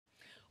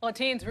Well, a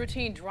teen's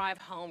routine drive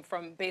home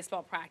from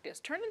baseball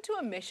practice turned into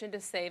a mission to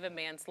save a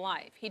man's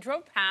life. He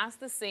drove past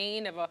the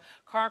scene of a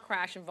car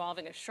crash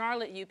involving a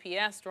Charlotte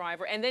UPS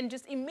driver and then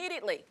just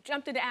immediately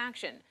jumped into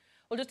action.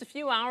 Well, just a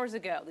few hours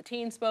ago, the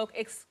teen spoke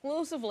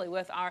exclusively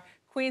with our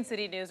Queen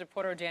City News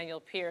reporter Daniel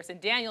Pierce. And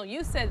Daniel,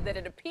 you said that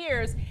it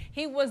appears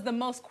he was the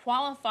most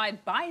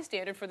qualified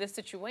bystander for this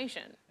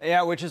situation.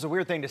 Yeah, which is a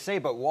weird thing to say,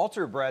 but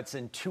Walter Bretz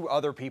and two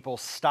other people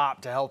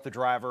stopped to help the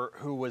driver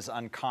who was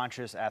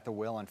unconscious at the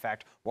wheel. In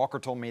fact, Walker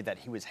told me that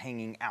he was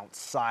hanging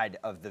outside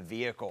of the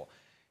vehicle.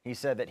 He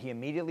said that he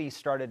immediately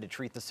started to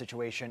treat the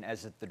situation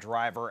as if the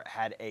driver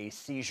had a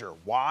seizure.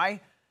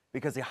 Why?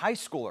 Because the high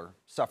schooler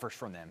suffers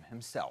from them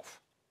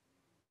himself.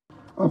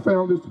 I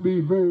found this to be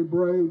a very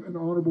brave and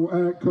honorable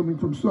act coming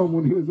from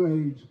someone his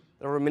age.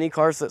 There were many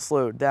cars that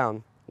slowed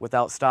down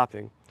without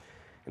stopping.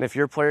 And if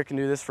your player can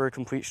do this for a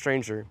complete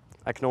stranger,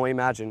 I can only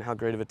imagine how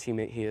great of a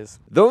teammate he is.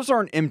 Those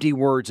aren't empty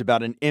words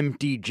about an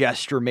empty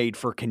gesture made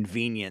for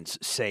convenience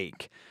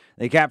sake.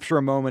 They capture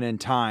a moment in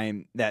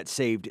time that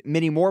saved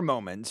many more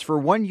moments for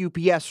one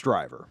UPS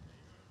driver.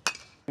 You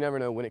never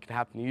know when it could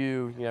happen to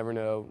you. You never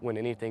know when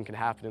anything can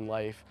happen in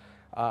life.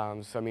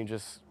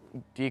 Just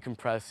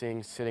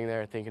decompressing, sitting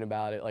there thinking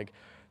about it, like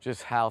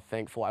just how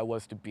thankful I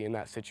was to be in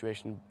that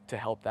situation to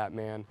help that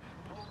man.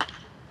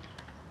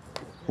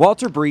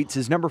 Walter Bretz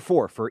is number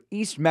 4 for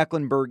East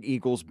Mecklenburg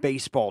Eagles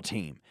baseball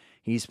team.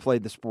 He's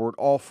played the sport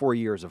all 4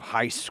 years of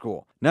high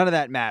school. None of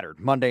that mattered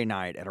Monday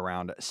night at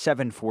around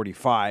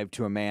 7:45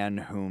 to a man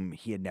whom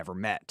he had never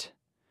met.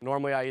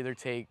 Normally I either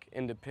take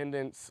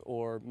Independence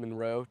or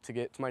Monroe to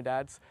get to my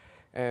dad's.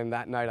 And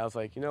that night I was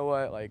like, you know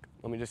what, like,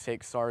 let me just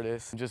take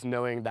Sardis. Just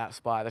knowing that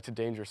spot, that's a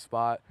dangerous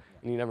spot,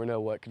 and you never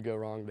know what could go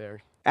wrong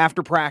there.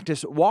 After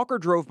practice, Walker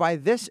drove by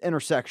this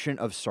intersection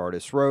of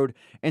Sardis Road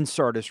and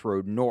Sardis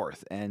Road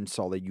North and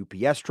saw the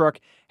UPS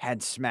truck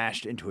had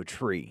smashed into a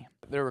tree.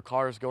 There were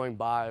cars going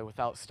by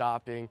without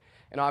stopping,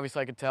 and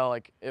obviously I could tell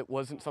like it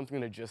wasn't something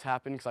that just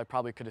happened because I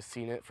probably could have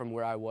seen it from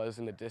where I was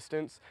in the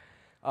distance.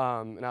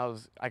 And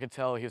I could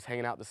tell he was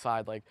hanging out the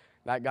side, like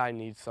that guy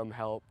needs some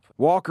help.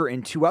 Walker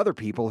and two other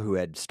people who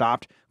had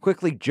stopped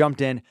quickly jumped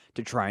in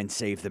to try and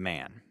save the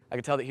man. I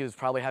could tell that he was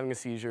probably having a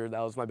seizure. That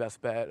was my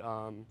best bet.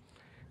 And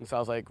so I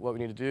was like, what we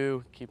need to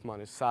do, keep him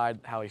on his side,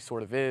 how he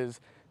sort of is,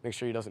 make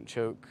sure he doesn't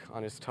choke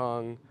on his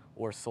tongue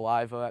or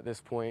saliva at this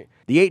point.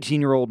 The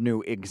 18-year-old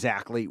knew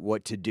exactly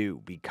what to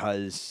do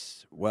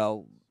because,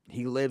 well,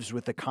 he lives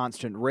with the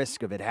constant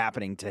risk of it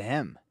happening to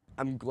him.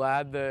 I'm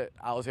glad that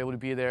I was able to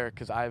be there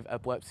because I have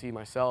epilepsy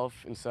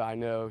myself, and so I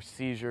know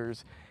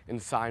seizures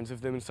and signs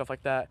of them and stuff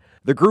like that.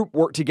 The group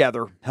worked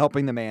together,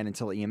 helping the man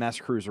until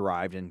EMS crews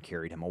arrived and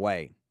carried him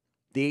away.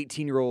 The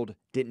 18-year-old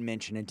didn't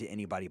mention it to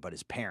anybody but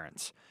his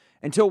parents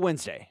until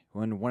Wednesday,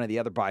 when one of the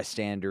other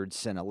bystanders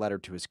sent a letter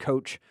to his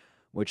coach,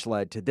 which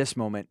led to this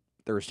moment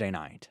Thursday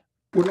night.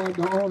 We'd like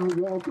to honor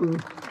Walker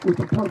with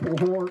the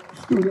Purple Heart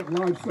Student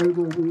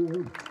Lifesaver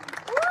Award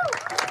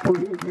for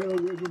his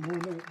heroism on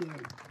that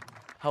day.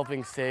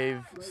 Helping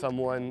save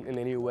someone in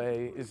any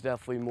way is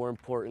definitely more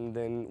important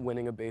than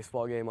winning a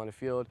baseball game on a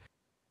field.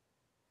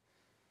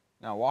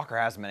 Now, Walker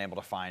hasn't been able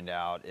to find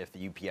out if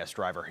the UPS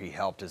driver he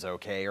helped is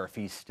okay or if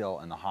he's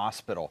still in the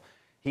hospital.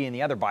 He and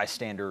the other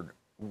bystander,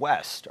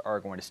 West, are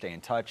going to stay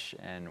in touch,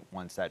 and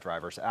once that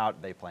driver's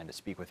out, they plan to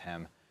speak with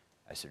him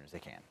as soon as they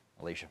can.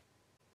 Alicia.